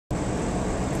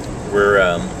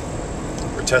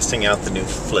We're testing out the new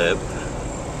Flip.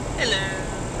 Hello.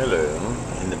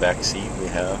 Hello. In the back seat we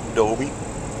have Dolby,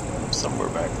 somewhere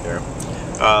back there.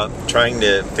 Trying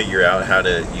to figure out how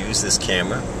to use this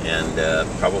camera, and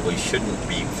probably shouldn't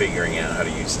be figuring out how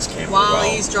to use this camera while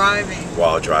he's driving.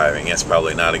 While driving, that's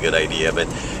probably not a good idea. But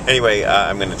anyway,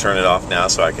 I'm going to turn it off now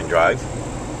so I can drive.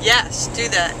 Yes, do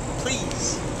that,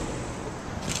 please.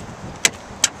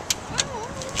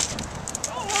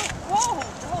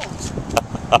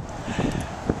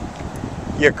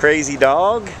 You crazy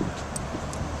dog.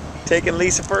 Taking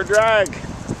Lisa for a drag.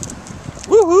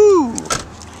 Woohoo!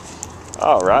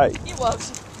 All right. He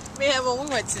loves it. Man, when we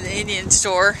went to the Indian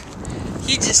store,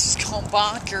 he just gone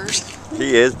bonkers.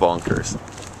 He is bonkers.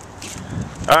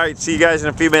 All right, see you guys in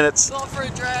a few minutes. Going for a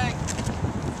drag.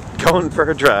 Going for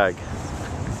a drag.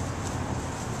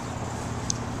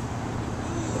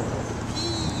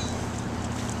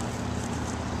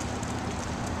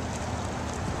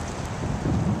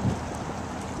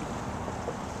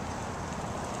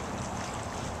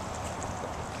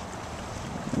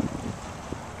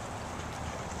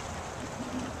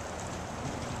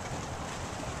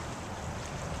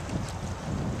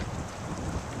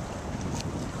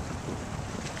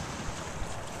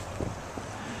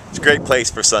 It's a great place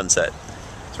for sunset.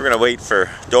 So we're gonna wait for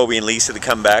Dolby and Lisa to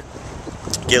come back,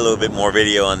 get a little bit more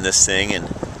video on this thing, and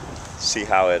see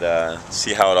how it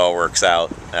all works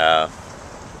out.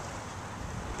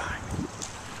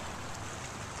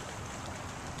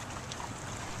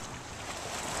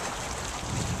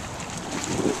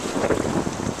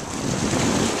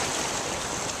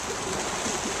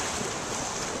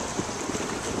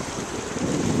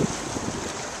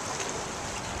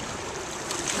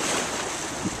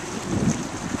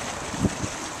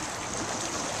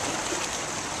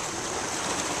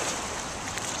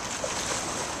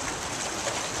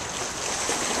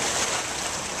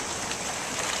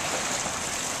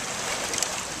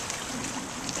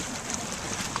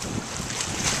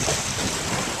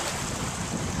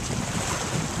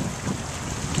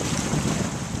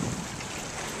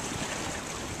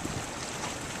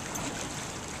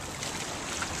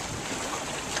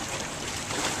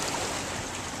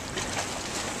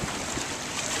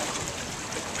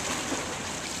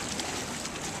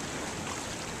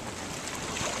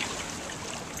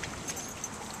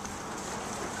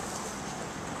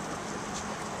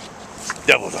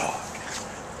 Devil dog.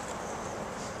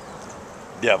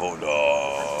 Devil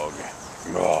dog.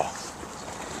 Oh.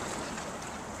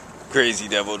 Crazy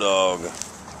devil dog.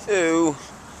 Ew.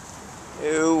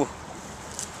 Ew.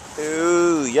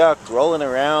 Ew. Yuck. Rolling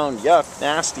around. Yuck.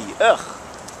 Nasty. Ugh.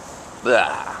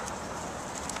 Blah.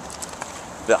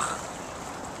 Ugh.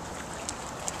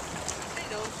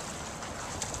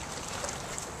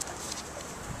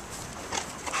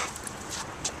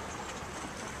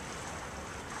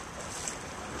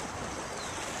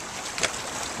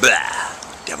 Blah,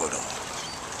 devil dog.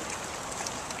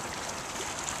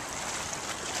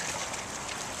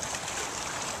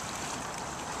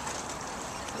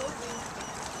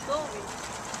 Dolby.